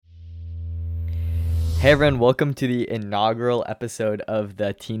Hey everyone, welcome to the inaugural episode of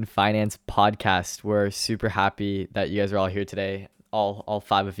the Teen Finance Podcast. We're super happy that you guys are all here today, all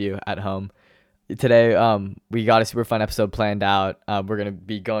five of you at home. Today, we got a super fun episode planned out. We're gonna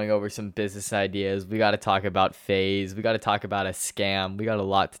be going over some business ideas. We got to talk about FaZe. We got to talk about a scam. We got a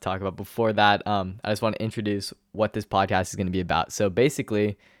lot to talk about. Before that, I just want to introduce what this podcast is gonna be about. So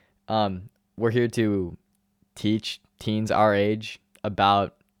basically, we're here to teach teens our age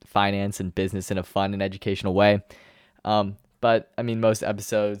about finance and business in a fun and educational way. But I mean, most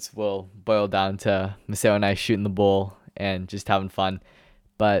episodes will boil down to Maceo and I shooting the bull and just having fun.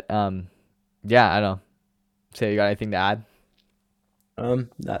 But yeah, I don't know. So you got anything to add?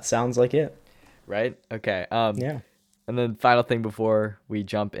 That sounds like it. Right? Okay. Yeah. And then final thing before we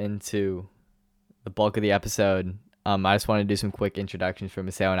jump into the bulk of the episode, I just want to do some quick introductions for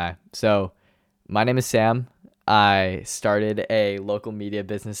Maceo and I. So my name is Sam. I started a local media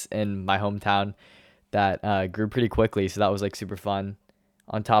business in my hometown that grew pretty quickly, so that was like super fun.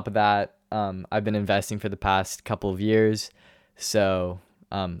 On top of that, I've been investing for the past couple of years, so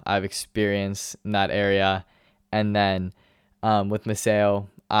I have experience in that area. And then with Maceo,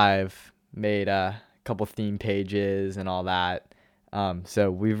 I've made a couple theme pages and all that.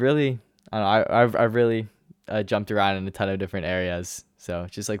 So we've really, I don't know, I've really jumped around in a ton of different areas. So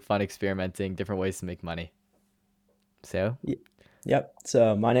it's just like fun experimenting, different ways to make money. So Yep.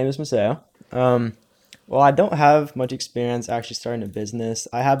 So my name is Maceo. Well, I don't have much experience actually starting a business.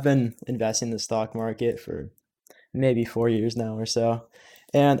 I have been investing in the stock market for maybe 4 years now or so.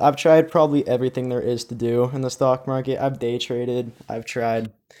 And I've tried probably everything there is to do in the stock market. I've day traded, I've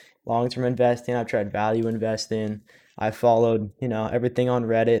tried long-term investing, I've tried value investing. I followed, everything on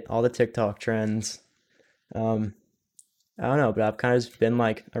Reddit, all the TikTok trends. Um, I don't know, but I've kind of just been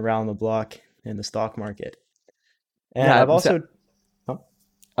like around the block in the stock market. And yeah, I've also, oh,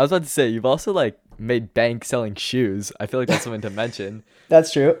 I was about to say you've also like made bank selling shoes. I feel like that's something to mention.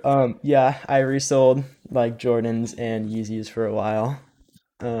 that's true. Yeah, I resold like Jordans and Yeezys for a while.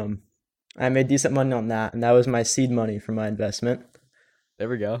 Um, I made decent money on that, and that was my seed money for my investment. There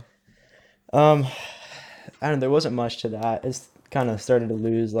we go. Um, I don't know, there wasn't much to that. It's kind of started to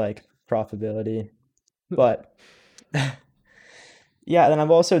lose like profitability, but yeah. Then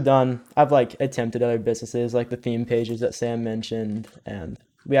I've like attempted other businesses like the theme pages that Sam mentioned, and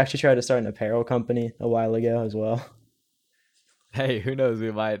we actually tried to start an apparel company a while ago as well. Hey, who knows?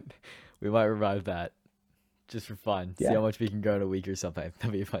 We might revive that just for fun. See Yeah. how much we can grow in a week or something.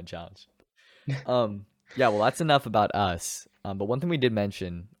 That'd be a fun challenge. Yeah. Well, that's enough about us. But one thing we did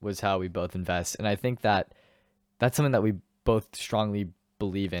mention was how we both invest, and I think that that's something that we both strongly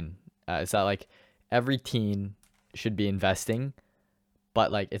believe in. Is that like every teen should be investing,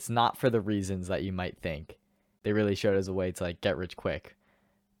 but like it's not for the reasons that you might think. They really showed us a way to like get rich quick.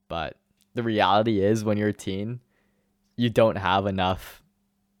 But the reality is when you're a teen, you don't have enough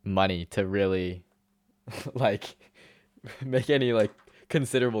money to really like make any like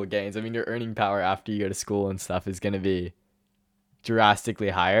considerable gains. I mean, your earning power after you go to school and stuff is going to be drastically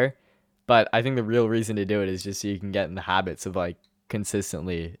higher. But I think the real reason to do it is just so you can get in the habits of like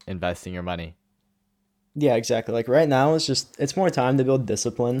consistently investing your money. Yeah, exactly. Like right now, it's more time to build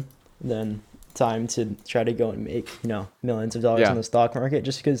discipline than time to try to go and make, millions of dollars in Yeah. the stock market,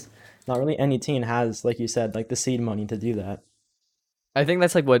 just because not really any teen has, like you said, like the seed money to do that. I think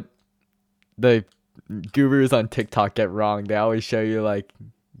that's like what the gurus on TikTok get wrong. They always show you like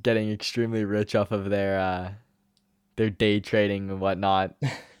getting extremely rich off of their day trading and whatnot.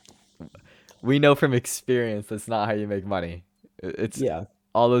 We know from experience that's not how you make money. It's Yeah.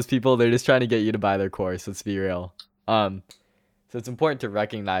 all those people, they're just trying to get you to buy their course. Let's be real. So it's important to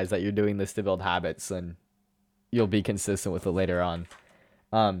recognize that you're doing this to build habits and you'll be consistent with it later on.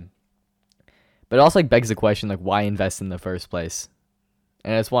 But it also like begs the question like why invest in the first place?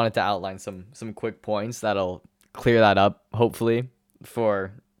 And I just wanted to outline some quick points that'll clear that up, hopefully,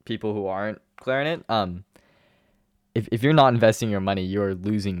 for people who aren't clearing it. If you're not investing your money, you're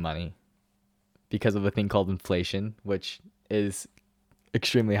losing money because of a thing called inflation, which is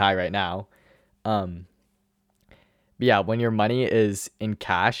extremely high right now. But yeah, when your money is in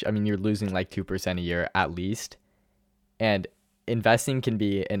cash, I mean, you're losing like 2% a year at least. And investing can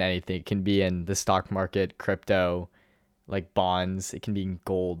be in anything. It can be in the stock market, crypto, like bonds. It can be in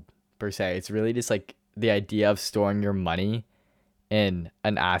gold per se. It's really just like the idea of storing your money in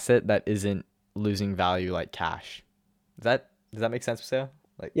an asset that isn't losing value like cash. Does that make sense, Sarah?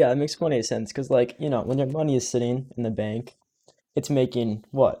 Like, Yeah, it makes plenty of sense because, like, when your money is sitting in the bank, it's making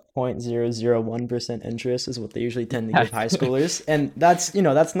what 0.001% interest is what they usually tend to give high schoolers, and that's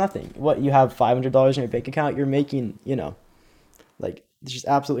nothing. What, you have $500 in your bank account, you're making, like, it's just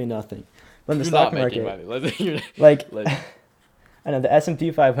absolutely nothing. But in the You're stock not making market, money. You're, like like, I know the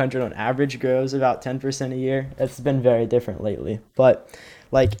S&P 500 on average grows about 10% a year. It's been very different lately. But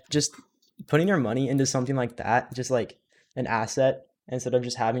like just putting your money into something like that, just like an asset instead of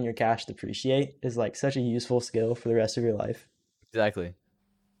just having your cash depreciate is like such a useful skill for the rest of your life. exactly.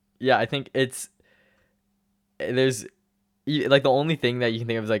 Yeah, I think there's like the only thing that you can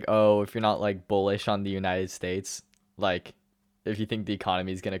think of is like, oh, if you're not like bullish on the United States, like if you think the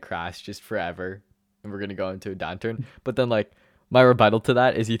economy is gonna crash just forever and we're gonna go into a downturn. But then like my rebuttal to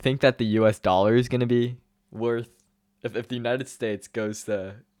that is you think that the US dollar is gonna be worth if the United States goes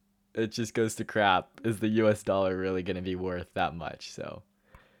to it just goes to crap, is the US dollar really gonna be worth that much? So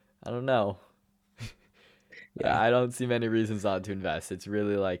I don't know. Yeah. I don't see many reasons not to invest. It's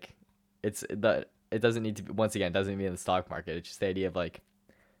really like it's the it doesn't need to be once again, it doesn't mean in the stock market. It's just the idea of like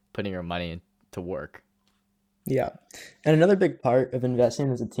putting your money to work. Yeah. And another big part of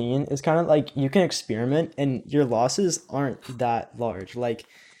investing as a teen is kind of like you can experiment and your losses aren't that large. Like,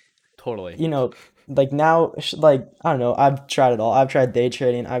 Totally. you know, like now, like, I don't know, I've tried it all. I've tried day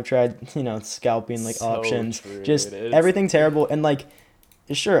trading, I've tried, scalping, like So options, true, dude. just It's everything terrible. And like,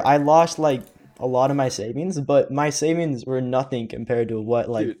 sure, I lost like a lot of my savings, but my savings were nothing compared to what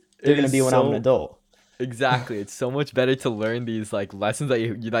like dude, they're it gonna is be when I'm an so adult. exactly. It's so much better to learn these like lessons that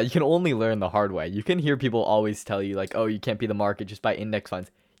you can only learn the hard way. You can hear people always tell you like, "Oh, you can't be the market, just buy index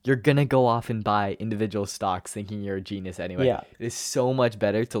funds." You're gonna go off and buy individual stocks thinking you're a genius anyway. Yeah. It is so much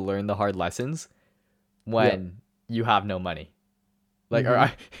better to learn the hard lessons Yep. when you have no money. Like,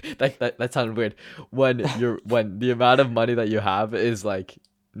 or Mm-hmm. I, that sounded weird. When the amount of money that you have is like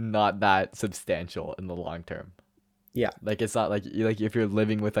not that substantial in the long term. Yeah. Like it's not like if you're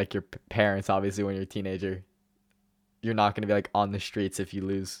living with like your parents, obviously when you're a teenager, you're not gonna be like on the streets if you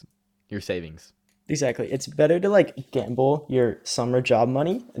lose your savings. Exactly. It's better to like gamble your summer job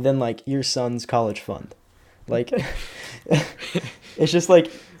money than like your son's college fund. Like it's just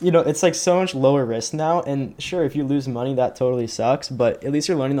like, it's like so much lower risk now. And sure, if you lose money, that totally sucks, but at least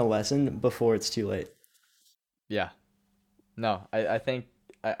you're learning the lesson before it's too late. Yeah. No, I think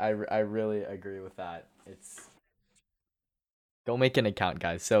I really agree with that. It's go make an account,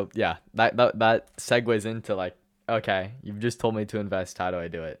 guys. So yeah, that segues into like, okay, you've just told me to invest. How do I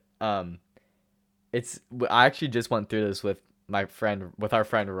do it? I actually just went through this with with our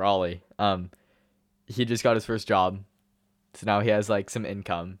friend Raleigh. He just got his first job, so now he has like some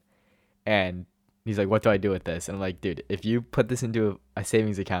income, and he's like, "What do I do with this?" And I'm like, "Dude, if you put this into a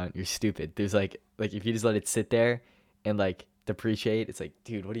savings account, you're stupid. There's like if you just let it sit there and like depreciate, it's like,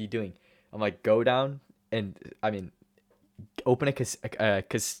 dude, what are you doing?" I'm like, "Go down and I mean, open a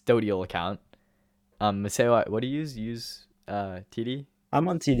custodial account." Say what do you use? Use TD. I'm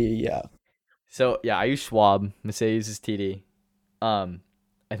on TD, yeah. So yeah, I use Schwab. Masay uses TD. Um,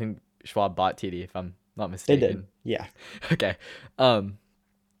 I think Schwab bought TD if I'm not They did. mistaken. Yeah. Okay. Um,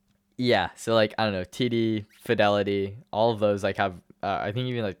 yeah. So like I don't know, TD, Fidelity, all of those like have. I think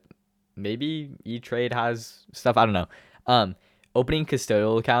even like maybe E Trade has stuff. I don't know. Um, opening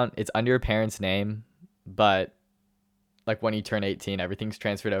custodial account, it's under your parents' name, but like when you turn 18, everything's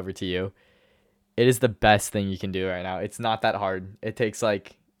transferred over to you. It is the best thing you can do right now. It's not that hard. It takes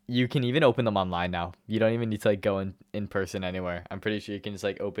like you can even open them online now. You don't even need to like go in person anywhere. I'm pretty sure you can just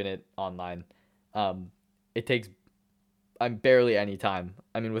like open it online. Um, it takes I'm barely any time.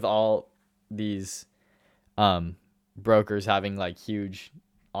 I mean, with all these um brokers having like huge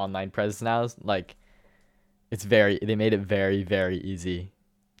online presence now, like they made it very very easy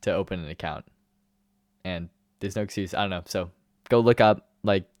to open an account, and there's no excuse. I don't know. So go look up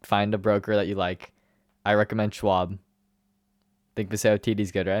like find a broker that you like. I recommend Schwab. Think Viseo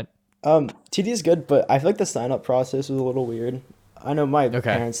TD's good, right? TD is good, but I feel like the sign up process was a little weird. I know my Okay.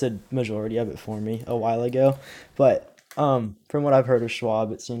 parents did majority of it for me a while ago, but from what I've heard of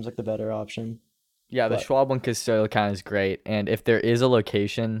Schwab, it seems like the better option. Yeah, the But Schwab one custodial account is great. And if there is a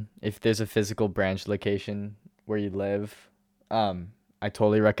location, if there's a physical branch location where you live, I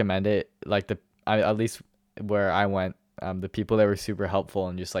totally recommend it. Like at least where I went, the people that were super helpful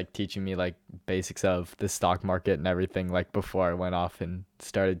and just like teaching me like basics of the stock market and everything like before I went off and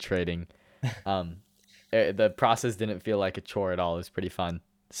started trading. Um, the process didn't feel like a chore at all. It was pretty fun.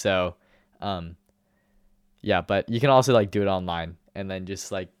 So, um, yeah, but you can also like do it online and then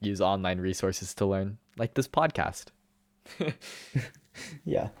just like use online resources to learn, like this podcast.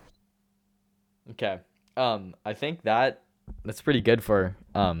 yeah. Okay. I think that's pretty good for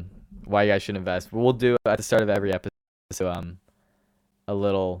why you guys should invest. We'll do at the start of every episode a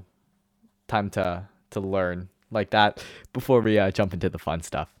little time to learn like that before we jump into the fun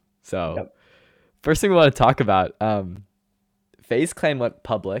stuff. So Yep. first thing we want to talk about, FaZe Clan went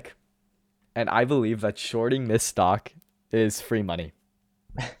public. And I believe that shorting this stock is free money.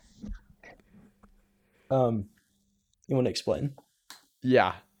 You want to explain?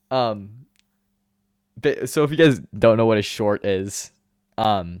 Yeah. So if you guys don't know what a short is,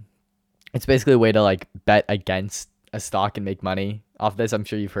 um, it's basically a way to like bet against a stock and make money off this. I'm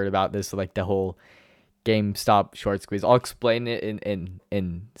sure you've heard about this, like the whole GameStop short squeeze. I'll explain it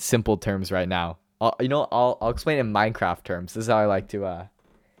in simple terms right now. I'll explain it in Minecraft terms. This is how I like to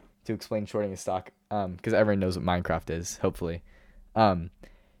explain shorting a stock. Because everyone knows what Minecraft is, hopefully. Um,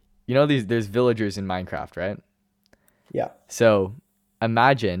 there's villagers in Minecraft, right? Yeah. So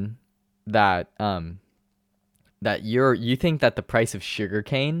imagine that that you think that the price of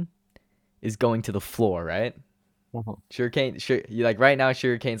sugarcane is going to the floor, right? Uh-huh. You like right now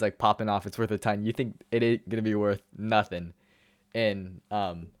sugarcane's like popping off, it's worth a ton. You think it ain't gonna be worth nothing in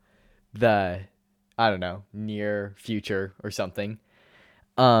the I don't know, near future or something.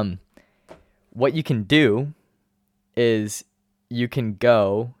 Um what you can do is you can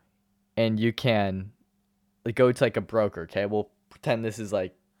go and you can like go to like a broker, okay? We'll pretend this is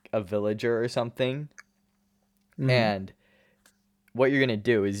like a villager or something. Mm-hmm. And what you're going to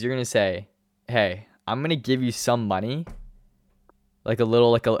do is you're going to say, "Hey, I'm going to give you some money, like a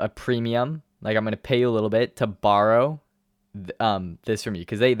little like a premium. Like I'm going to pay you a little bit to borrow this from you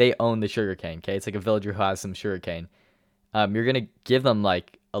because they own the sugarcane, okay? It's like a villager who has some sugarcane. You're going to give them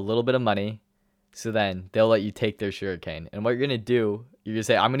like a little bit of money so then they'll let you take their sugarcane. And what you're going to do, you're going to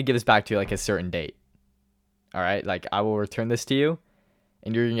say, "I'm going to give this back to you like a certain date." All right? Like I will return this to you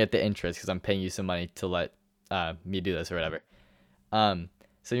and you're going to get the interest because I'm paying you some money to let me do this or whatever.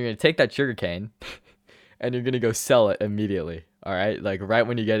 So you're gonna take that sugar cane and you're gonna go sell it immediately. All right, like right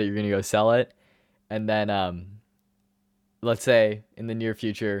when you get it, you're gonna go sell it, and then let's say in the near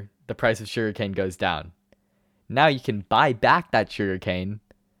future the price of sugar cane goes down. Now you can buy back that sugar cane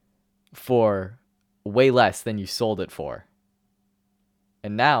for way less than you sold it for.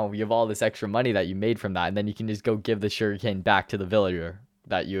 And now you have all this extra money that you made from that, and then you can just go give the sugar cane back to the villager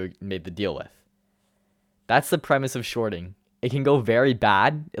that you made the deal with. That's the premise of shorting. It can go very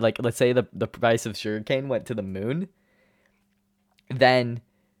bad. Like, let's say the price of sugarcane went to the moon. Then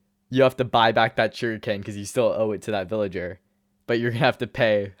you have to buy back that sugarcane because you still owe it to that villager. But you're going to have to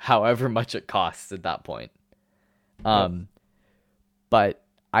pay however much it costs at that point. Yep. But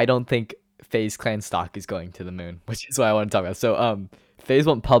I don't think FaZe Clan stock is going to the moon, which is what I want to talk about. So FaZe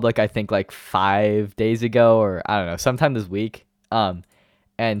went public, I think, like 5 days ago or I don't know, sometime this week. And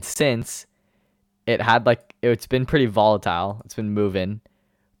since it's been pretty volatile. It's been moving.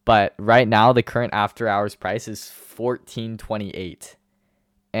 But right now the current after hours price is 14.28.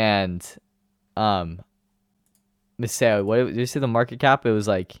 And Miseo, what did you say the market cap? It was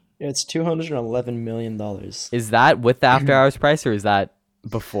like It's $211 million. is that with the after hours price or is that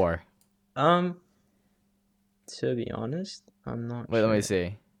before? Um, to be honest, I'm not Wait, sure. let me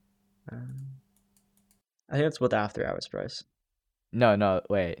see. I think it's with the after hours price. No,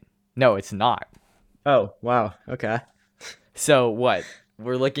 wait. No, it's not. Oh, wow. Okay. So what?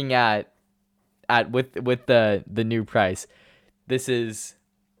 We're looking at with the new price. This is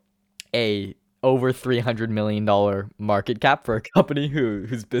a over $300 million market cap for a company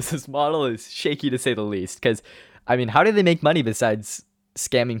whose business model is shaky to say the least. Because, I mean, how do they make money besides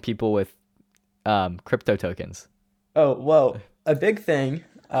scamming people with crypto tokens? Oh, well, a big thing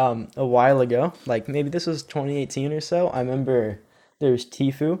a while ago, like maybe this was 2018 or so, I remember there was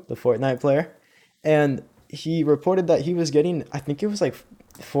Tfue, the Fortnite player, and he reported that he was getting, I think it was like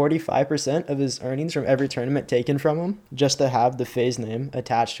 45% of his earnings from every tournament taken from him just to have the FaZe name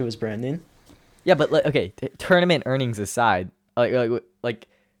attached to his branding. Yeah, but okay, tournament earnings aside, like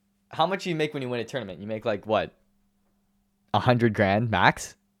how much do you make when you win a tournament? You make like what, 100 grand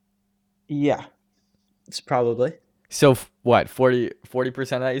max? Yeah, it's probably. So what, 40% of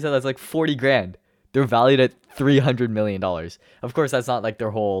that you said? That's like 40 grand. They're valued at $300 million. Of course, that's not like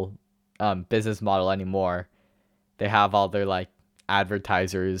their whole business model anymore. They have all their like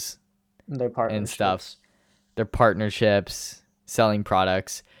advertisers Their and stuff, partnerships. their partnerships, selling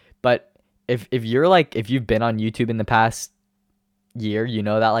products. But if you're like if you've been on YouTube in the past year, you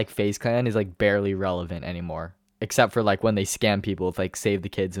know that like FaZe Clan is like barely relevant anymore, except for like when they scam people with like Save the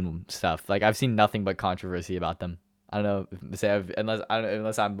Kids and stuff. Like I've seen nothing but controversy about them. I don't know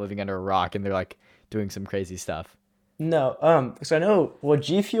unless I'm living under a rock and they're like doing some crazy stuff. No, so I know, well,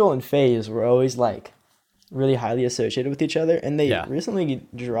 G Fuel and FaZe were always like really highly associated with each other, and they Yeah. recently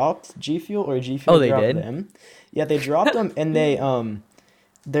dropped G Fuel or G Oh, Fuel they dropped did? them. Yeah, they dropped them, and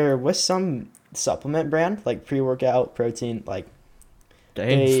there was some supplement brand like pre-workout protein, like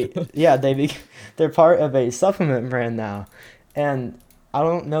Dang. they're part of a supplement brand now, and I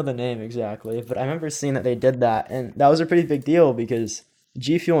don't know the name exactly, but I remember seeing that they did that, and that was a pretty big deal because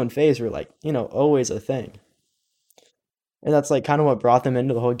G Fuel and FaZe were like, always a thing. And that's like kind of what brought them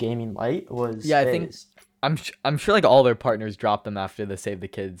into the whole gaming light was Yeah, I think FaZe. I'm sure like all their partners dropped them after the Save the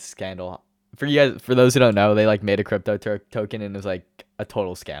Kids scandal. For you guys, for those who don't know, they like made a crypto token and it was like a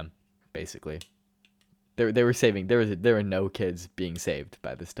total scam, basically. They were saving there were no kids being saved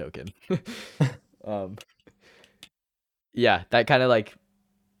by this token. um, yeah, that kind of like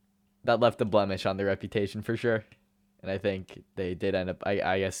that left a blemish on their reputation for sure. And I think they did end up.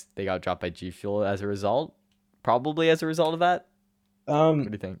 I guess they got dropped by G Fuel as a result, probably as a result of that. What do Um,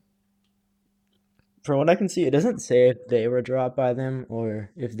 you think? from what I can see, it doesn't say if they were dropped by them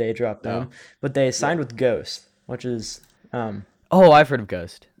or if they dropped them, Oh, but they yeah. signed with Ghost, which is Oh, I've heard of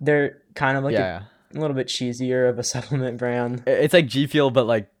Ghost. they're kind of like Yeah, a yeah. little bit cheesier of a supplement brand. It's like G Fuel, but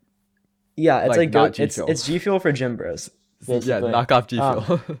Yeah, it's like like Go not G Fuel. it's G Fuel for gym bros, Yeah, basically. knock off G Um,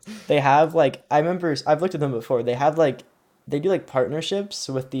 Fuel. they have like I remember I've looked at them before. They have like they do like partnerships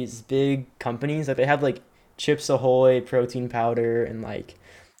with these big companies. Like they have like Chips Ahoy protein powder and like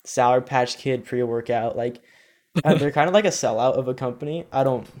Sour Patch Kid pre-workout. Like they're kind of like a sellout of a company. I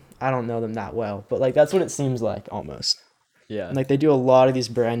don't know them that well, but like that's what it seems like almost. Yeah, And like they do a lot of these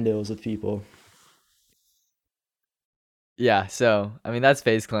brand deals with people. yeah. So I mean, that's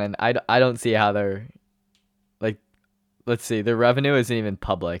FaZe Clan. I don't see how they're like. Let's see, their revenue isn't even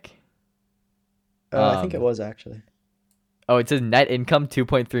public. I think it Um. was actually. Oh, it says net income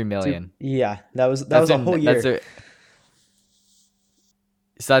 2.3 million. Yeah, that That's was a whole that's year. their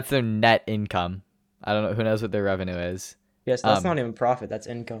so that's their net income. I don't know who knows what their revenue is. Yes, that's Um. not even profit. That's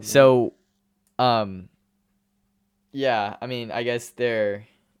income, right? So um. Yeah. I mean, I guess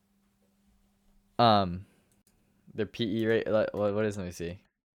um their PE rate. What is? Let me see.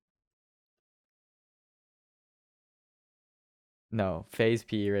 No, phase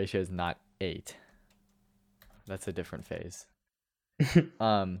PE ratio is not 8. That's a different phase.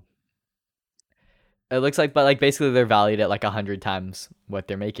 Um, it looks like, but like basically they're valued at like 100 times what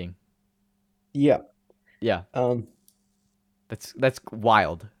they're making. Yeah. Yeah, Um, that's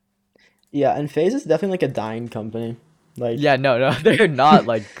wild. yeah, and FaZe is definitely like a dying company. Like, Yeah, no, they're not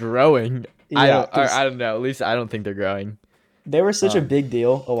like growing. yeah, I because don't know. At least I don't think they're growing. they were such a Um, big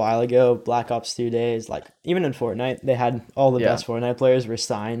deal a while ago. Black Ops 2 days, like even in Fortnite, they had all the yeah, best Fortnite players were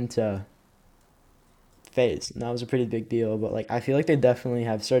signed to FaZe, and that was a pretty big deal. But like, I feel like they definitely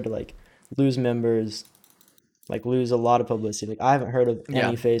have started to like lose members, like lose a lot of publicity. Like, I haven't heard of yeah,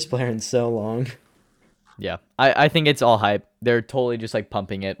 any FaZe player in so long. yeah. I think it's all hype. They're totally just like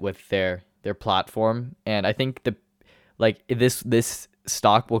pumping it with their platform, and I think the like this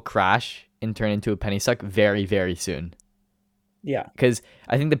stock will crash and turn into a penny stock very very soon. Yeah, Because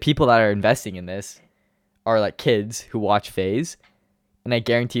I think the people that are investing in this are like kids who watch FaZe, and I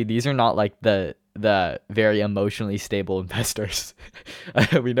guarantee you these are not like the very emotionally stable investors.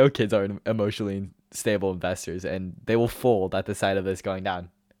 We know kids are emotionally stable investors, and they will fold at the sight of this going down.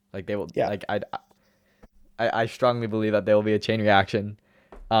 Like they will yeah, like I strongly believe that there will be a chain reaction,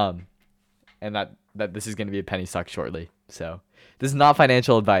 um, and that this is going to be a penny stock shortly. So this is not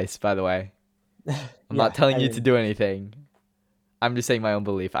financial advice, by the way. I'm not yeah. telling I you to mean, do anything. I'm just saying my own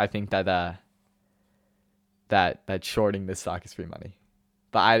belief. I think that that shorting this stock is free money.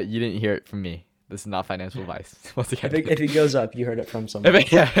 But you didn't hear it from me. This is not financial advice. Once again. if it goes up, you heard it from someone.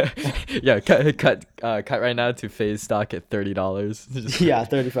 Yeah, yeah. Cut right now to phase stock at $30. Yeah,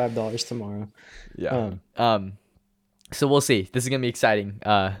 $35 tomorrow. Yeah. Um, So we'll see. This is gonna be exciting.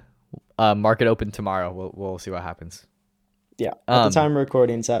 Market open tomorrow. We'll see what happens. yeah. At the Um. time of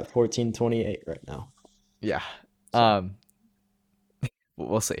recording, it's at 14:28 right now. Yeah. So Um.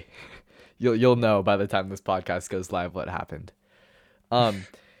 We'll see. You'll know by the time this podcast goes live what happened. Um.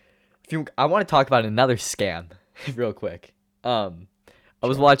 I want to talk about another scam real quick. sure. I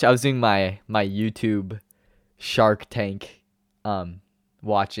was doing my YouTube Shark Tank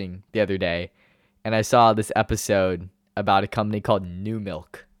watching the other day, and I saw this episode about a company called New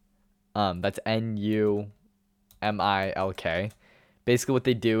Milk. That's NUMILK. Basically what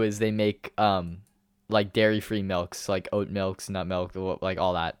they do is they make like dairy-free milks, like oat milks, nut milk, like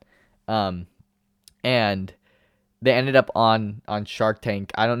all that. Um and they ended up on Shark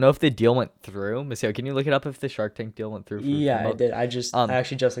Tank. I don't know if the deal went through. Maseo, can you look it up if the Shark Tank deal went through for Yeah, I milk? did. I Um,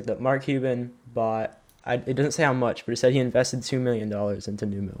 actually just looked up. Mark Cuban bought. It doesn't say how much, but it said he invested $2 million into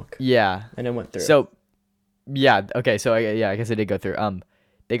New Milk, yeah. and it went through. So yeah, okay. So I guess it did go through.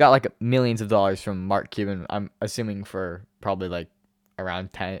 They got like millions of dollars from Mark Cuban. I'm assuming for probably like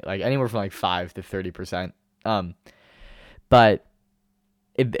around 10, like anywhere from like 5 to 30%. But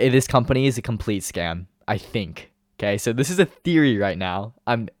this company is a complete scam, I think, Okay, so this is a theory right now.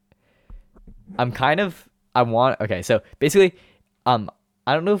 I'm kind of I want okay, so basically, I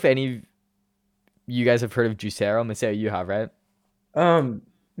don't know if any of you guys have heard of Juicero. Maseo, you have, right? Um,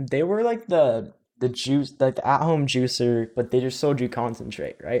 they were like the juice, like the at-home juicer, but they just sold you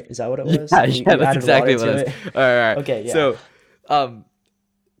concentrate, right? Is that what it Yeah, was? And yeah, you that's added water exactly what to it is. it. All right, all right. Okay, yeah. Um,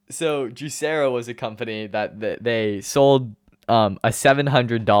 so Juicero was a company that they sold a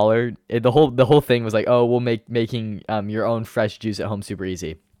 $700. The whole thing was like, oh, we'll making your own fresh juice at home super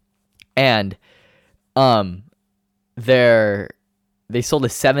easy, and um they're they sold a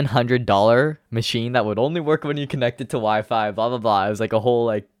 $700 machine that would only work when you connect it to Wi-Fi. Blah blah blah. It was like a whole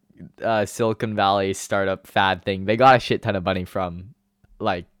like Silicon Valley startup fad thing. They got a shit ton of money from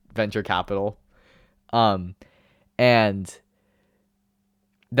like venture capital, um, and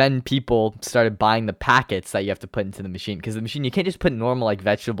then people started buying the packets that you have to put into the machine because the machine you can't just put normal like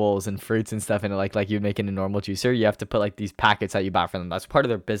vegetables and fruits and stuff in it like you make in a normal juicer. You have to put like these packets that you buy from them. That's part of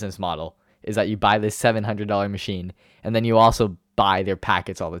their business model is that you buy this $700 machine and then you also buy their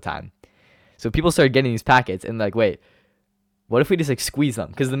packets all the time. So people started getting these packets and like, wait, what if we just like squeeze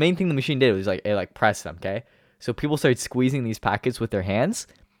them? Because the main thing the machine did was like it like press them. Okay, so people started squeezing these packets with their hands,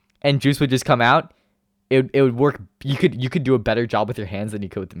 and juice would just come out. It would work. You could do a better job with your hands than you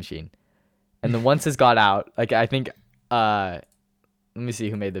could with the machine. And then once this got out, like I think, let me see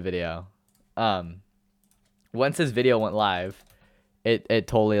who made the video. Once this video went live, it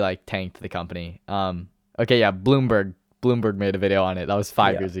totally like tanked the company. Okay, yeah, Bloomberg made a video on it. That was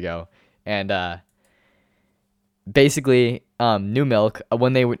 5 years ago, and basically, New Milk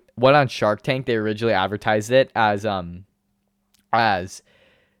when they went on Shark Tank, they originally advertised it as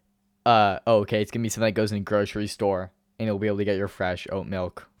oh, okay, it's gonna be something that goes in a grocery store and you'll be able to get your fresh oat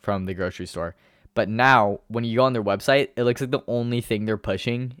milk from the grocery store. But now when you go on their website, it looks like the only thing they're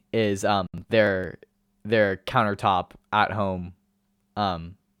pushing is their countertop at home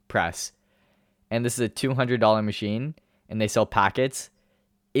press. And this is a $200 machine and they sell packets.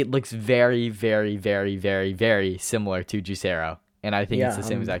 It looks very, very, very, very, very similar to Juicero. And I think it's the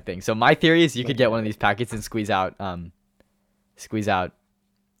same exact thing. So my theory is you could get one of these packets and squeeze out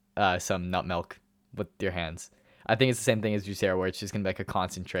some nut milk with your hands. I think it's the same thing as Juicero, where it's just gonna be like a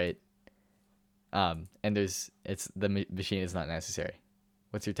concentrate. And the machine is not necessary.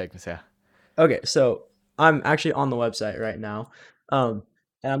 What's your take, Masaya? Okay, so I'm actually on the website right now, and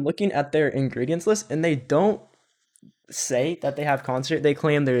I'm looking at their ingredients list, and they don't say that they have concentrate. They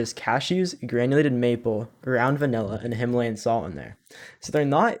claim there is cashews, granulated maple, ground vanilla, and Himalayan salt in there. So they're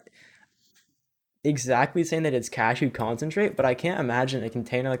not exactly saying that it's cashew concentrate, but I can't imagine a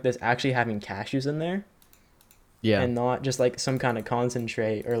container like this actually having cashews in there. Yeah. And not just like some kind of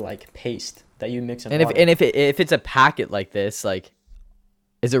concentrate or like paste that you mix in And water. if it's a packet like this, like,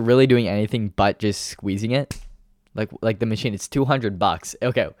 is it really doing anything but just squeezing it? Like the machine, it's $200.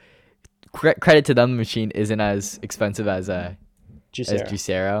 Okay, credit to them, the machine isn't as expensive as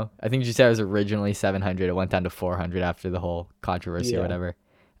Juicero. I think Juicero was originally $700. It went down to $400 after the whole controversy or whatever.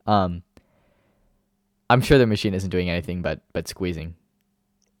 I'm sure their machine isn't doing anything but squeezing.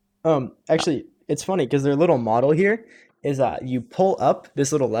 Actually, it's funny because their little model here is that you pull up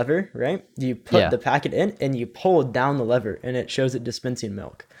this little lever, right? You put the packet in and you pull down the lever and it shows it dispensing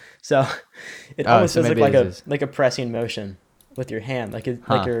milk. So it almost does look like a pressing motion with your hand, like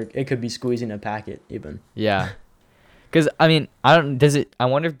it could be squeezing a packet even. Yeah. Because I mean, I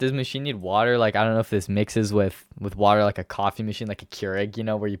wonder if this machine need water. Like, I don't know if this mixes with water, like a coffee machine, like a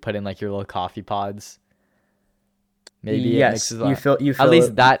Keurig, where you put in like your little coffee pods. Maybe yes, it mixes you fill at least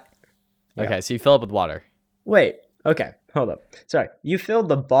it, that. Yeah. Okay, so you fill up with water. Wait, okay, hold up. Sorry, you filled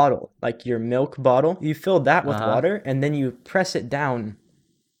the bottle, like your milk bottle. You filled that with water, and then you press it down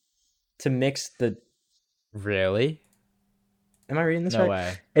to mix the. Really? Am I reading this right? No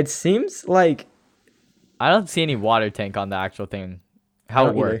way. It seems like. I don't see any water tank on the actual thing. How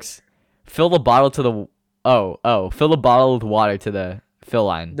it works? Fill the bottle to the. Fill the bottle with water to the fill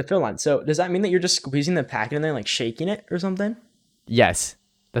line. The fill line. So does that mean that you're just squeezing the packet and then like shaking it or something? Yes,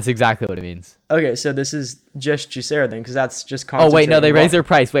 that's exactly what it means. Okay, so this is just Juicero then, because that's just. Oh wait, no, they raised their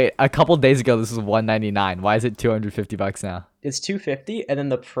price. Wait, a couple days ago this was $199. Why is it $250 now? It's $250, and then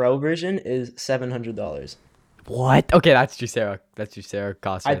the pro version is $700. What? Okay, that's Juicero. That's Juicero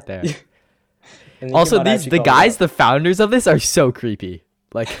cost right there. Also, the founders of this are so creepy.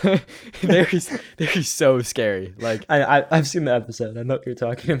 Like, they're so scary. Like, I've seen the episode. I know what you're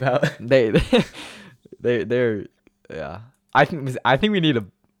talking about. They're yeah. I think we need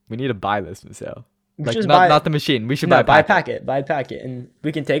to buy this, so like not the machine. We should buy a packet, and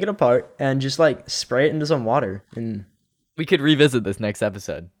we can take it apart and just like spray it into some water, and we could revisit this next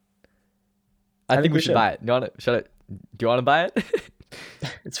episode. I I think think we we should should. buy it. Do you want to buy it?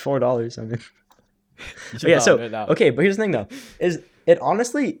 It's $4. I mean, You but should yeah. buy it So right now. okay, but here's the thing though, is it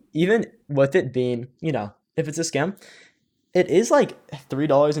honestly, even with it being, if it's a scam, it is like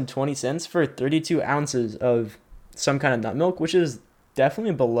 $3.20 for 32 ounces of some kind of nut milk, which is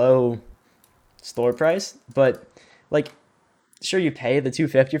definitely below store price. But like, sure, you pay the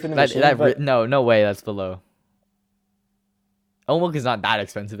 250 for the machine, but No way. That's below. Oat milk is not that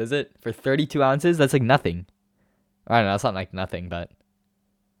expensive, is it? For 32 ounces, that's like nothing. I don't know. It's not like nothing, but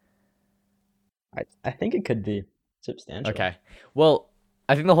I think it could be substantial. okay. Well,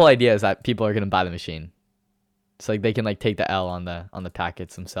 I think the whole idea is that people are gonna buy the machine, so like they can like take the L on the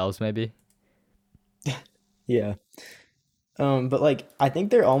packets themselves, maybe. Yeah. But like I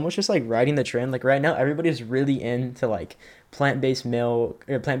think they're almost just like riding the trend. Like right now, everybody's really into like plant-based milk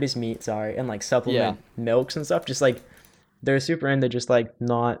or plant-based meat, sorry, and like Yeah. supplement milks and stuff. Just like they're super into just like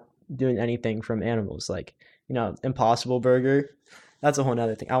not doing anything from animals. Like, Impossible Burger. That's a whole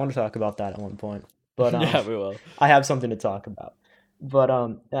nother thing. I want to talk about that at one point. But Yeah, we will. I have something to talk about. But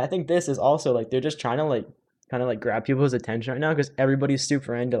and I think this is also like they're just trying to like kind of like grab people's attention right now because everybody's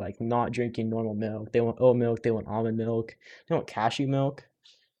super into like not drinking normal milk. They want oat milk, they want almond milk, they want cashew milk.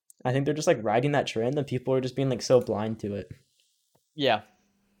 I think they're just like riding that trend and people are just being like so blind to it. Yeah.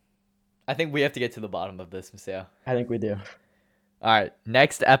 I think we have to get to the bottom of this, Mateo. I think we do. All right,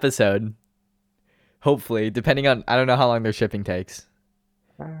 next episode. Hopefully, depending on I don't know how long their shipping takes.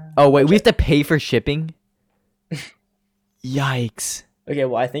 Oh wait, we have to pay for shipping. Yikes. Okay,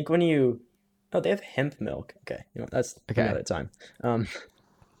 well I think when you they have hemp milk. Okay, that's Okay. another time. Do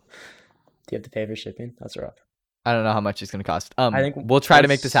you have to pay for shipping? That's rough. I don't know how much it's gonna cost. I think We'll try to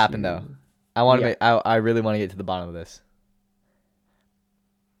make this happen though. I want to Yeah. make. I really want to get to the bottom of this.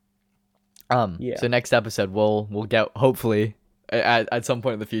 Yeah. So next episode we'll get hopefully at some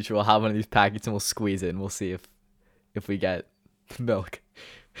point in the future we'll have one of these packets and we'll squeeze it and we'll see if we get milk.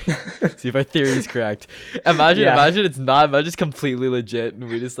 See if our theory is correct. Imagine it's not. Imagine it's completely legit and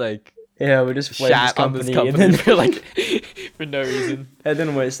we just like Yeah, we just played this shat on this company, company and then, for like for no reason. and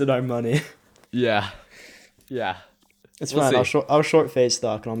then wasted our money. Yeah. It's We'll fine. see. I'll short FaZe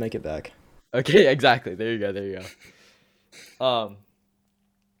stock and I'll make it back. Okay, exactly. There you go.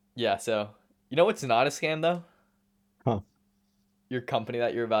 Yeah, so you know what's not a scam though? Huh. Your company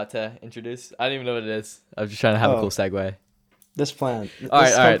that you're about to introduce. I don't even know what it is. I was just trying to have a Oh. cool segue. This plan. All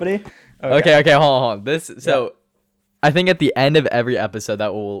This right. company. Okay, hold on. I think at the end of every episode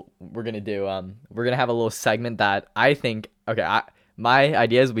that we're gonna do, we're gonna have a little segment that I think my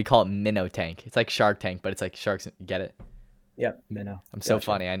idea is we call it Minnow Tank. It's like Shark Tank, but it's like sharks. Get it? Yep. Minnow. I'm so Gotcha.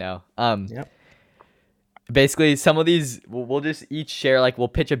 funny, I know. Yep. Basically some of these we'll just each share like we'll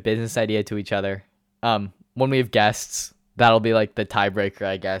pitch a business idea to each other. When we have guests, that'll be like the tiebreaker,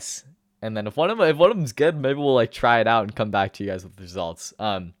 I guess. And then if one of them's good, maybe we'll like try it out and come back to you guys with the results.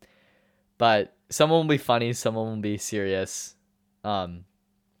 But some will be funny, some will be serious. I think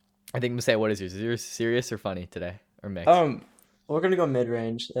I'm gonna say, what is yours? Is yours serious or funny today or mixed? We're gonna go mid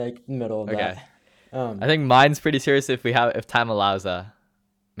range, like middle of Okay. that. I think mine's pretty serious. If time allows,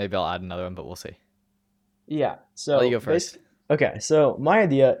 maybe I'll add another one, but we'll see. Yeah. So I'll let you go first. Okay. So my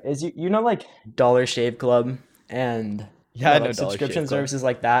idea is like Dollar Shave Club and Yeah, I know like Dollar subscription Shave Club. services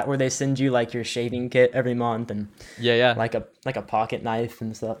like that where they send you like your shaving kit every month and Yeah. like a pocket knife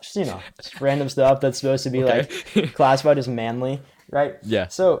and stuff. Just random stuff that's supposed to be Okay. like classified as manly, right? Yeah.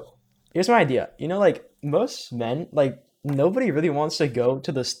 So here's my idea. Like most men, like nobody really wants to go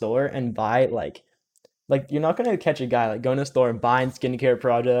to the store and buy like you're not gonna catch a guy like going to the store and buying skincare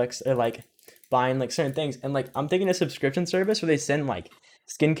products or like buying like certain things. And like I'm thinking a subscription service where they send like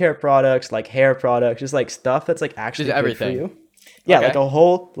skincare products, like hair products, just like stuff that's like actually Just good everything. for you. Yeah, Okay. like a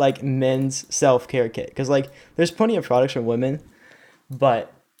whole like men's self-care kit. Because like there's plenty of products for women,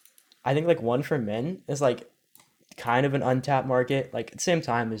 but I think like one for men is like kind of an untapped market. Like at the same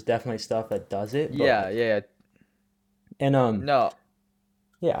time, there's definitely stuff that does it. But, Yeah. And No,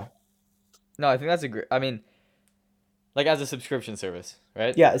 yeah, I think that's a great. I mean, like as a subscription service,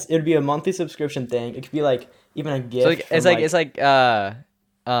 right? yeah, it'd be a monthly subscription thing. It could be like even a gift. So like, from, it's like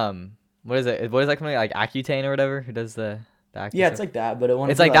what is it? What is that company like Accutane or whatever? Who does the Accutane? yeah, it's like that, but it won't.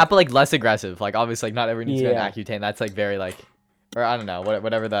 It's like that, but like less aggressive. Like obviously, like not everyone needs to get Yeah. an Accutane. That's like very like, or I don't know,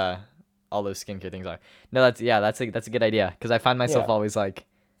 whatever all those skincare things are. No, that's a good idea because I find myself Yeah. always like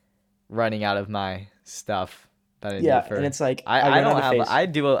running out of my stuff that I Yeah, need for. and it's like I run don't out of have face.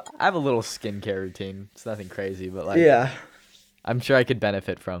 I have a little skincare routine. It's nothing crazy, but like Yeah. I'm sure I could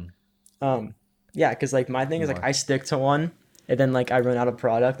benefit from. Yeah, because like my thing is like More. I stick to one, and then like I run out of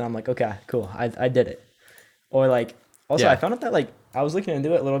product, and I'm like, okay, cool, I did it. Or like also Yeah. I found out that like I was looking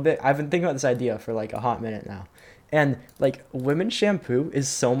into it a little bit. I've been thinking about this idea for like a hot minute now. And like women's shampoo is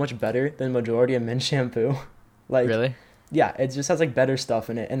so much better than majority of men's shampoo. Like, Really? yeah, it just has like better stuff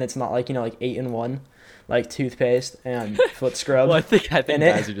in it, and it's not like, like 8-in-1, like toothpaste and foot Well, scrub I think in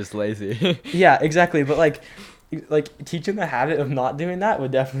guys it. are just lazy. Yeah, exactly. But like teaching the habit of not doing that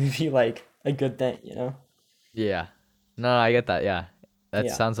would definitely be like a good thing, you know? Yeah. No, I get that. Yeah. That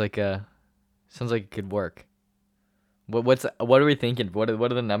Yeah. sounds like it could work. What are we thinking? What are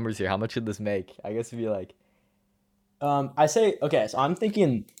the numbers here? How much should this make? I guess it'd be like I say okay, so I'm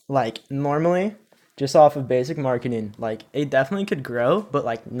thinking like normally just off of basic marketing, like it definitely could grow, but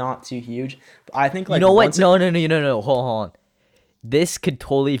like not too huge. But I think you like know what? once it No, no, no, no, no. Hold on. This could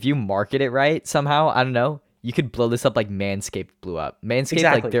totally, if you market it right somehow, I don't know, you could blow this up like Manscaped blew up. Manscaped, like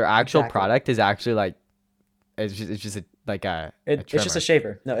exactly, their actual exactly. product is actually like it's just like a It's just a trimmer.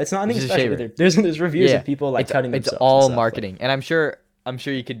 shaver. No, it's not It's anything just a special shaver. either. There's reviews Yeah, of people like it's cutting it's themselves and all stuff. Like marketing, and I'm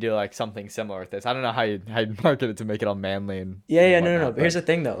sure you could do like something similar with this. I don't know how you market it to make it all manly and yeah, and yeah, no, no, no. whatnot, But here's but the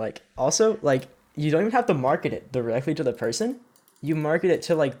thing though, like also like you don't even have to market it directly to the person. You market it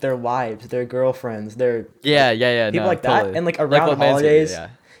to like their wives, their girlfriends, their like yeah, yeah, yeah, people no, like that, totally, and like like around what Manscaped did, holidays. yeah.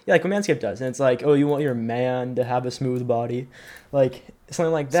 Yeah, like what Manscaped does, and it's like, oh, you want your man to have a smooth body, like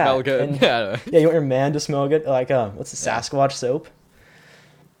something like Smell that. good, And yeah, I don't know. yeah, you want your man to smell good, like what's the Yeah. Sasquatch soap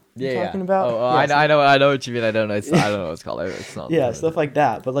I'm Yeah, yeah. talking about? Oh, Yeah, I know what you mean. I don't know what it's called. It's not. yeah, stuff like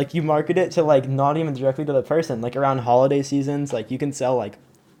that. But like you market it to like not even directly to the person. Like around holiday seasons, like you can sell like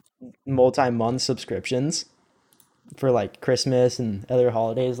multi-month subscriptions for like Christmas and other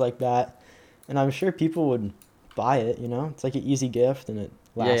holidays like that. And I'm sure people would buy it, you know? It's like an easy gift and it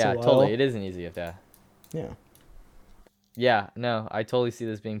Yeah, lasts a yeah, totally. while. It is an easy if yeah. Yeah. Yeah, no, I totally see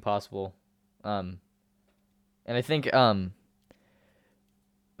this being possible. Um, and I think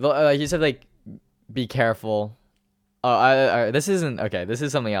like you said, like be careful. Oh, this isn't okay. This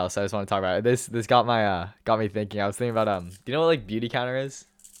is something else. I just want to talk about. This got me thinking. I was thinking about do you know what like beauty counter is?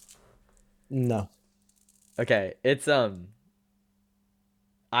 No. Okay, it's I've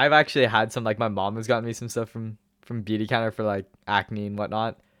actually had some like my mom has gotten me some stuff from beauty counter for like acne and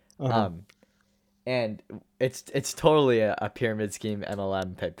whatnot. Uh-huh. Um, and it's totally a pyramid scheme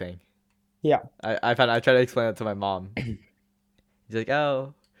MLM type thing. Yeah. I try to explain it to my mom. He's like,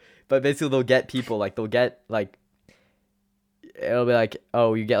 oh, but basically they'll get people like they'll get like it'll be like,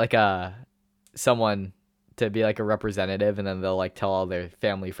 oh, you get like a someone to be like a representative, and then they'll like tell all their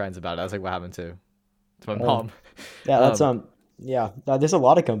family friends about it. That's like what happened to my Oh. mom. Yeah, that's Um, yeah. There's a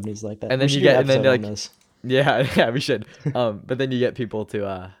lot of companies like that. and We then should you do an get and then episode on like this. yeah yeah we should. But then you get people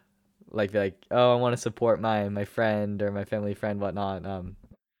to like be like, oh, I want to support my friend or my family friend whatnot. And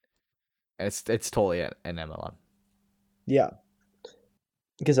it's totally an MLM. Yeah.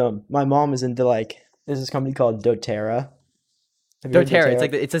 Because my mom is into like there's this company called doTERRA. Have you heard of doTERRA, it's doTERRA?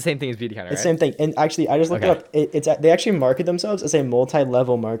 like it's the same thing as beauty counter, It's the right? same thing. And actually, I just looked it Okay. up. They actually market themselves as a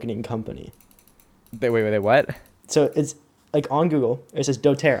multi-level marketing company. Wait, what? So it's like on Google, it says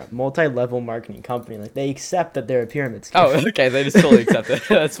doTERRA, multi-level marketing company. Like they accept that they're a pyramid scheme. Oh, okay. They just totally accept it.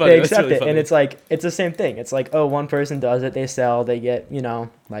 That's funny. They That's accept really it, and funny. it's like it's the same thing. It's like, oh, one person does it, they sell, they get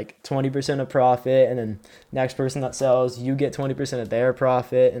like 20% of profit, and then next person that sells, you get 20% of their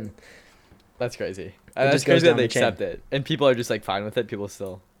profit, and That's crazy. it That's just goes crazy that down they the chain. accept it, and people are just like fine with it. People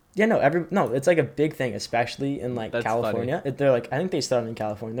still. Yeah, no, it's like a big thing, especially in like That's funny. California. They're like, I think they started in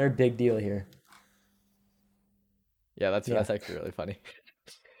California. They're a big deal here. Yeah, that's Yeah. that's actually really funny.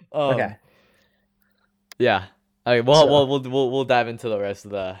 Okay. Yeah. Okay. Well, So we'll dive into the rest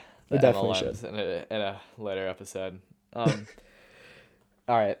of we the definitely should. MLMs in a later episode. Um.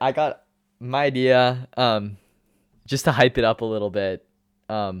 All right. I got my idea. Just to hype it up a little bit.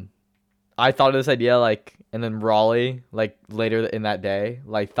 I thought of this idea like, and then Raleigh like later in that day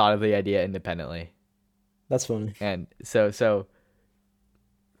like thought of the idea independently, That's funny. and so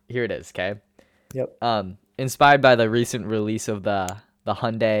here it is. Okay. Yep. Inspired by the recent release of the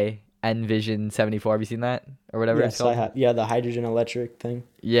Hyundai Envision 74. Have you seen that or whatever it's Yes, I called? have. Yeah, the hydrogen electric thing.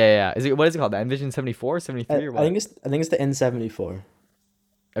 Yeah, yeah. What is it called? The Envision 74, 73 or I what? think it's the N74.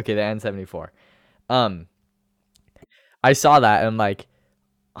 Okay, the N74. Um, I saw that and I'm like,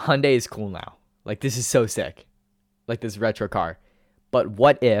 Hyundai is cool now. Like this is so sick. Like this retro car. But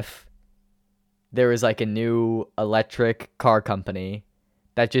what if there was like a new electric car company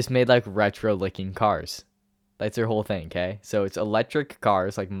that just made like retro looking cars? That's their whole thing, okay? So it's electric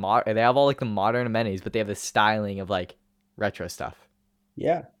cars, like they have all like the modern amenities, but they have the styling of like retro stuff.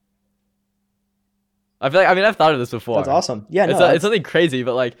 Yeah, I feel like I've thought of this that's before. awesome. Yeah, no, It's that's something crazy,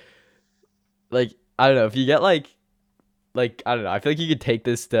 but like I don't know if you get like I don't know. I feel like you could take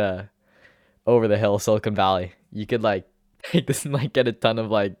this to over the hill, Silicon Valley. You could like Like doesn't like get a ton of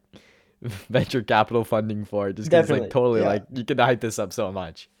like venture capital funding for it just because it's like Definitely. totally Yeah. like you can hype this up so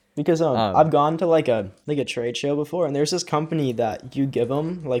much. Because Um, I've gone to like a trade show before, and there's this company that you give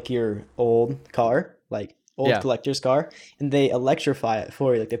them like your old car, like old yeah, collector's car, and they electrify it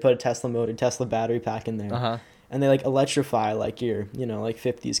for you. Like they put a Tesla motor, Tesla battery pack in there, uh-huh. and they like electrify like your like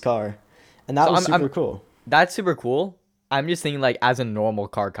 50s car, and that So was I'm super cool. that's super cool. I'm just thinking like as a normal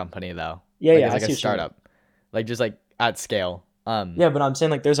car company though, Yeah, like yeah, as I like a see what you mean. startup, like just like at scale. Yeah, but I'm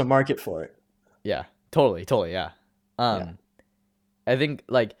saying like there's a market for it. Yeah, totally, totally, yeah. Yeah, Um, I think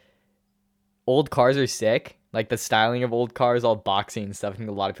like old cars are sick. Like the styling of old cars, all boxy and stuff. I think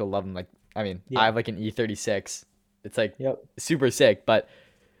a lot of people love them. Like, I mean, I yeah, have like an E36. It's like yep. super sick, but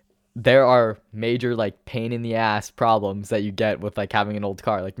there are major like pain in the ass problems that you get with like having an old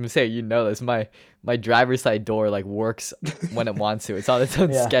car. Like say, you know this. My driver's side door like works when it wants to. It's on its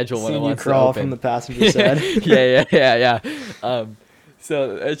own Yeah, schedule when it seen you wants to crawl from open. the passenger Yeah, side. yeah.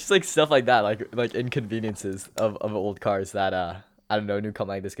 So it's just like stuff like that, like inconveniences of old cars that I don't know, a new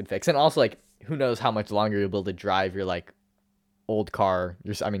company like this could fix. And also like who knows how much longer you'll be able to drive your like old car,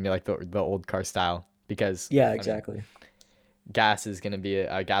 I mean like the old car style because Yeah, I mean exactly. gas is gonna be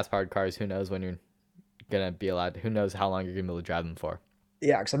gas powered cars. Who knows when you're gonna be allowed? Who knows how long you're gonna be able to drive them for?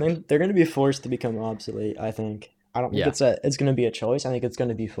 Yeah, because I think they're going to be forced to become obsolete. I think. I don't think Yeah, it's going to be a choice. I think it's going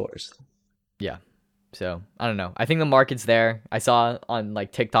to be forced. yeah. So I don't know. I think the market's there. I saw on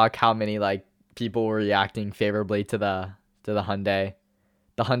like TikTok how many like people were reacting favorably to the Hyundai.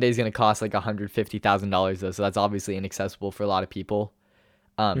 The Hyundai is gonna cost like $150,000 though, so that's obviously inaccessible for a lot of people.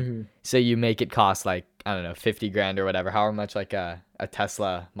 Hmm. So you make it cost like I don't know 50 grand or whatever, however much like a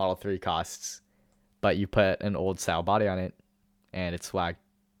Tesla Model 3 costs, but you put an old style body on it, and it's swag.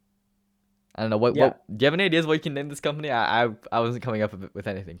 I don't know Yeah, what. Do you have any ideas what you can name this company? I wasn't coming up with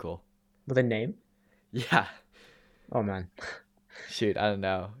anything cool. with a name. Yeah, Oh man, shoot, I don't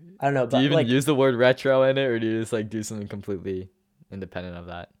know. I don't know, Do you but even like, use the word retro in it, or do you just like do something completely independent of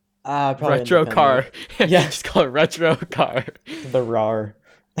that? probably Retro independent. car. Yeah, Just call it retro car. the RAR.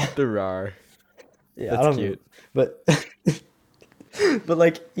 The RAR. Yeah, I That's don't know, cute. but but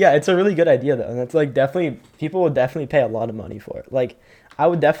like, yeah, it's a really good idea though, and it's like definitely people would definitely pay a lot of money for it. Like, I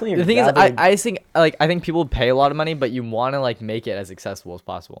would definitely The thing is, rather. I think people pay a lot of money, but you want to like make it as accessible as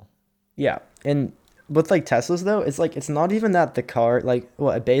possible. Yeah, and with like Teslas though, it's like it's not even that the car like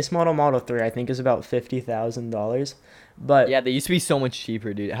what a base model Model 3 I think is about $50,000, Yeah, but they used to be so much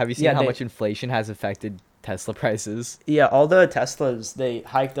cheaper, dude. Have you seen yeah how they much inflation has affected Tesla prices? yeah all the Teslas they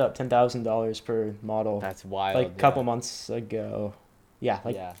hiked up $10,000 per model That's like a wild. couple Yeah. months ago. Yeah,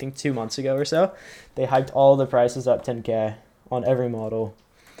 like I Yeah. think 2 months ago or so, they hiked all the prices up 10K on every model,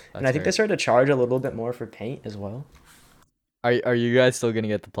 and I That's think they hurt. started to charge a little bit more for paint as well. Are you guys still gonna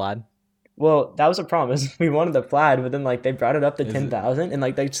get the plaid? Well, that was a problem. Is we wanted the plaid, but then like they brought it up to Is ten it? thousand, and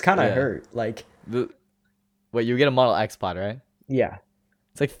like they just kind of Yeah. hurt. Like, The Wait, you get a Model X plaid, right? yeah,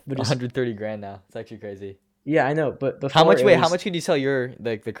 It's like but just 130 grand now. It's actually crazy. yeah, I know. But How before much? it Wait, how was, much could you sell your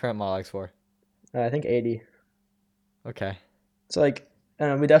the current Model X for? I think 80. Okay. So like, I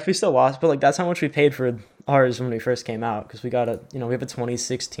don't know, we definitely still lost, but like that's how much we paid for ours when we first came out because we got a we have a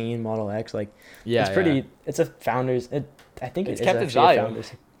 2016 Model X. Like, it's Yeah, yeah. pretty. It's a founders. I think it It's is kept its actually a value.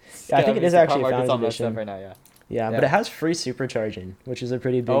 founders. Yeah, I I think it mean, is the car actually a market's founders all messed up edition. right now. Yeah. Yeah, but Yeah. it has free supercharging, which is a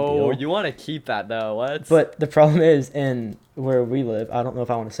pretty big Oh, deal. you want to keep that though? What? But the problem is, in where we live, I don't know if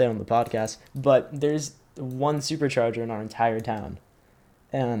I want to say it on the podcast, but there's one supercharger in our entire town,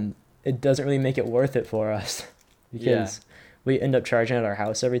 and it doesn't really make it worth it for us Yeah. because we end up charging at our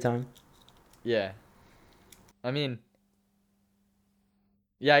house every time. Yeah. I mean,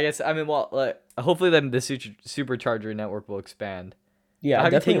 yeah. I guess. I mean, well, like, hopefully then the supercharger network will expand. Yeah, But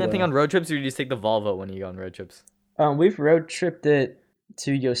it have you taken definitely that thing on will. road trips, or do you just take the Volvo when you go on road trips? We've road tripped it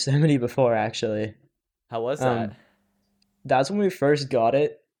to Yosemite before, actually. How was that? Um, that's when we first got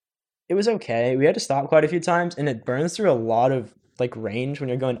it. It was okay. We had to stop quite a few times, and it burns through a lot of like range when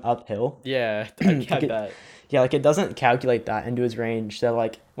you're going uphill. Yeah, I Like get it, that. yeah, like it doesn't calculate that into its range. So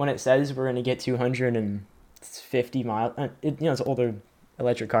like when it says we're gonna get 250 miles, it's an older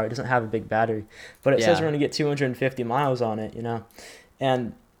electric car. It doesn't have a big battery, but it says we're Yeah. gonna get 250 miles on it,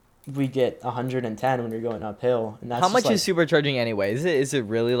 and we get 110 when you're going uphill, and How that's just much is like supercharging anyway? Is it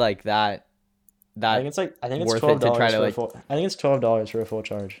really like that I think it's worth twelve it to try dollars to for a like full. I think it's $12 for a full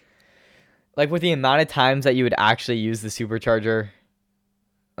charge. like with the amount of times that you would actually use the supercharger?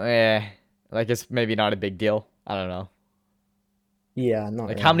 Eh, like it's maybe not a big deal. I don't know. Yeah, not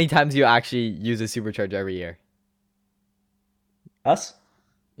Like how really. many times do you actually use a supercharger every year? Us?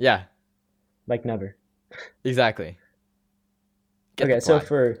 Yeah, Like never. exactly. Get the Okay, so plaid.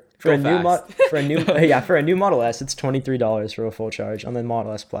 for For Go a new fast. for a new Model S, it's $23 for a full charge on the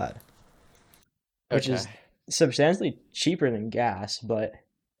Model S Plaid, which Okay. is substantially cheaper than gas, but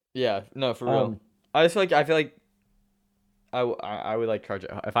Yeah. No, for real. um I feel like I would like charge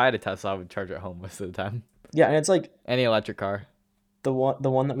it. If I had a Tesla, I would charge it home most of the time. yeah, and it's like Any electric car. the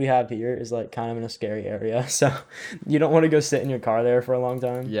one that we have here is like kind of in a scary area, so you don't want to go sit in your car there for a long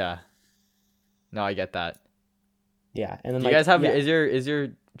time. Yeah. No, I get that. Yeah, and then Do you like guys have yeah. is your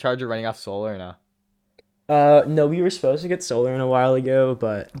charger running off solar or no? No, we were supposed to get solar in a while ago,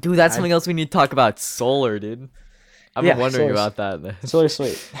 but Dude, that's I something else we need to talk about. Solar, dude. I've been yeah, wondering solar's about that. solar's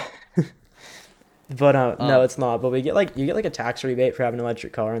sweet. But no, Um, it's not. But we get like you get like a tax rebate for having an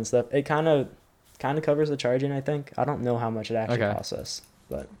electric car and stuff. It kind of covers the charging, I think. I don't know how much it actually okay. costs us,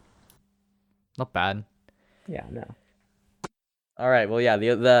 but Not bad. yeah, no. All right. Well, yeah,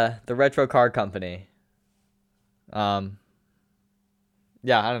 the retro car company. Um,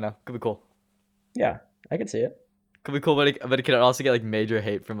 yeah, I don't know. Could be cool. Yeah, I could see it. Could be cool, but it could also get like major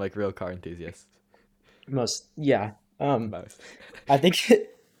hate from like real car enthusiasts. Yeah. Most. I think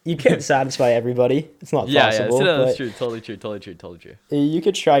you can't satisfy everybody. It's not Yeah, possible, no, that's but true. Totally true. Totally true. Totally true. you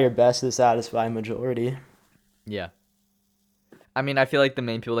could try your best to satisfy a majority. Yeah. I mean, I feel like the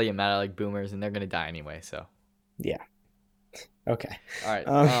main people that get mad are like boomers, and they're gonna die anyway. So, Yeah. Okay. all right.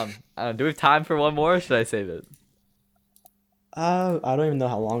 I don't know, do we have time for one more? Or should I save it? I don't even know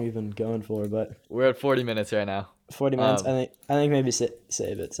how long we've been going for, but We're at 40 minutes right now. 40 minutes. Um, I think maybe save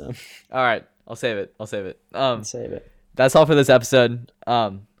it. So all right. I'll save it. I'll save it. save it. That's all for this episode.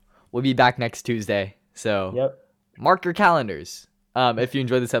 We'll be back next Tuesday. So Yep. mark your calendars. If you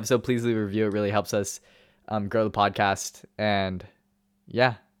enjoyed this episode, please leave a review. It really helps us grow the podcast. And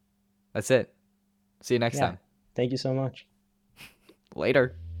yeah, that's it. See you next Yeah. time. Thank you so much.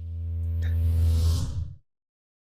 Later.